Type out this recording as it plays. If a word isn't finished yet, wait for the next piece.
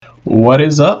What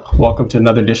is up? Welcome to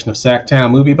another edition of SacTown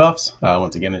Movie Buffs.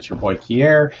 Once again, it's your boy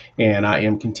Kier, and I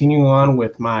am continuing on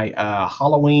with my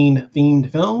Halloween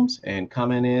themed films. And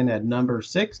coming in at number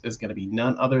 6 is going to be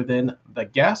none other than The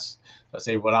Guest. Let's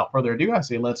say, without further ado, I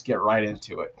say let's get right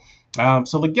into it.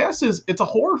 So The Guest it's a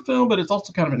horror film, but it's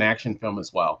also kind of an action film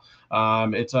as well.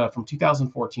 It's from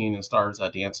 2014 and stars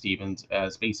Dan Stevens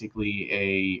as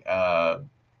basically a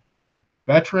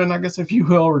veteran, I guess, if you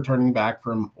will, returning back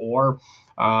from war.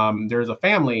 There's a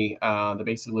family that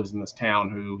basically lives in this town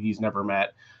who he's never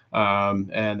met.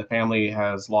 And the family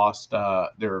has lost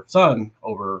their son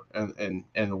over in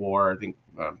the war. I think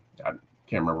I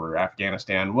can't remember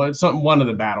Afghanistan. One of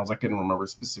the battles. I couldn't remember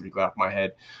specifically off my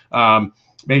head.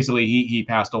 Basically, he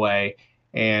passed away,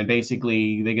 and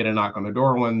basically, they get a knock on the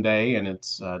door one day, and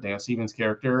it's Dan Stevens'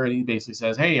 character, and he basically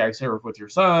says, "Hey, I served with your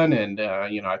son, and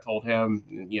I told him,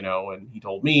 and he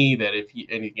told me that if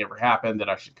anything ever happened, that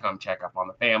I should come check up on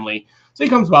the family." So he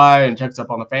comes by and checks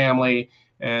up on the family,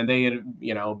 and they,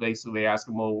 basically ask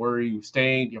him, "Well, where are you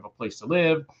staying? Do you have a place to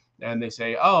live?" And they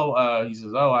say, "Oh," he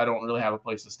says, "Oh, I don't really have a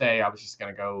place to stay. I was just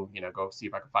gonna go see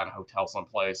if I could find a hotel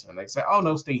someplace." And they say, "Oh,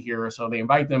 no, stay here." So they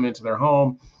invite them into their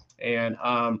home, and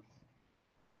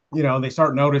they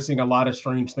start noticing a lot of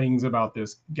strange things about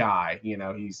this guy.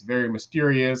 He's very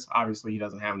mysterious. Obviously, he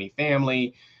doesn't have any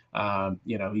family.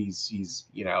 He's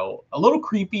a little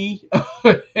creepy,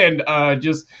 and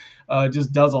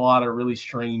just does a lot of really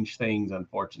strange things,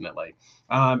 unfortunately.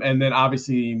 And then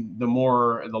obviously, the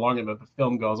longer the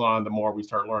film goes on, the more we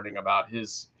start learning about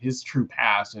his true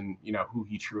past and who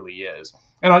he truly is.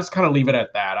 And I'll just kind of leave it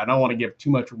at that. I don't want to give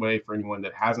too much away for anyone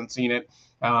that hasn't seen it.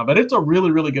 But it's a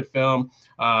really, really good film.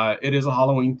 It is a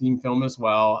Halloween themed film as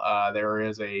well. There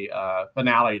is a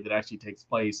finale that actually takes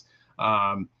place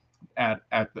at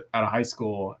a high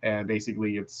school, and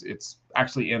basically it's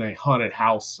actually in a haunted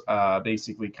house,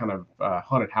 basically kind of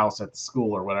haunted house at the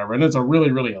school or whatever. And it's a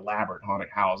really, really elaborate haunted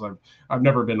house. I've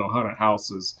never been to a haunted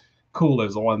house as cool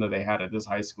as the one that they had at this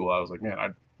high school. I was like, man,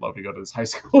 I'd love to go to this high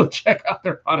school and check out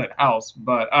their haunted house.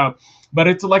 But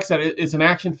it's, like I said, it's an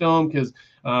action film because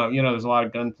there's a lot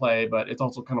of gunplay, but it's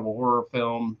also kind of a horror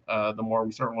film. The more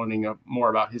we start learning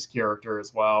more about his character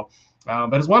as well.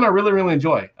 But it's one I really, really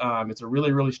enjoy. It's a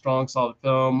really, really strong, solid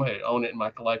film. I own it in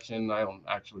my collection. I own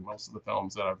actually most of the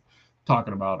films that I'm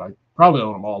talking about. I probably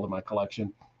own them all in my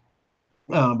collection.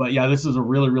 But yeah, this is a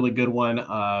really, really good one.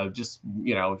 Just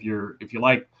if you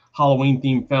like Halloween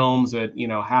themed films that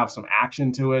have some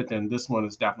action to it, then this one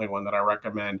is definitely one that I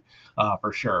recommend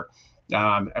for sure.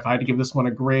 If I had to give this one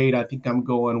a grade, I think I'm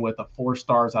going with a 4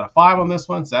 stars out of 5 on this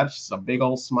one. So that's just a big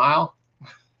old smile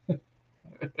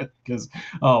because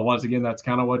once again, that's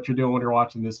kind of what you're doing when you're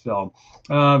watching this film.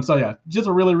 So yeah, just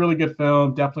a really, really good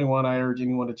film. Definitely one I urge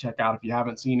anyone to check out if you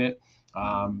haven't seen it.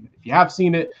 If you have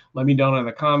seen it, let me know in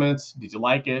the comments. Did you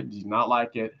like it? Did you not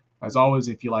like it? As always,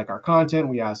 if you like our content,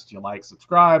 we ask that you like,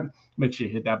 subscribe, make sure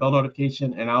you hit that bell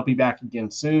notification, and I'll be back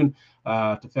again soon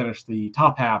to finish the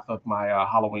top half of my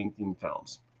Halloween themed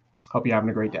films. Hope you're having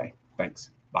a great day.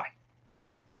 Thanks.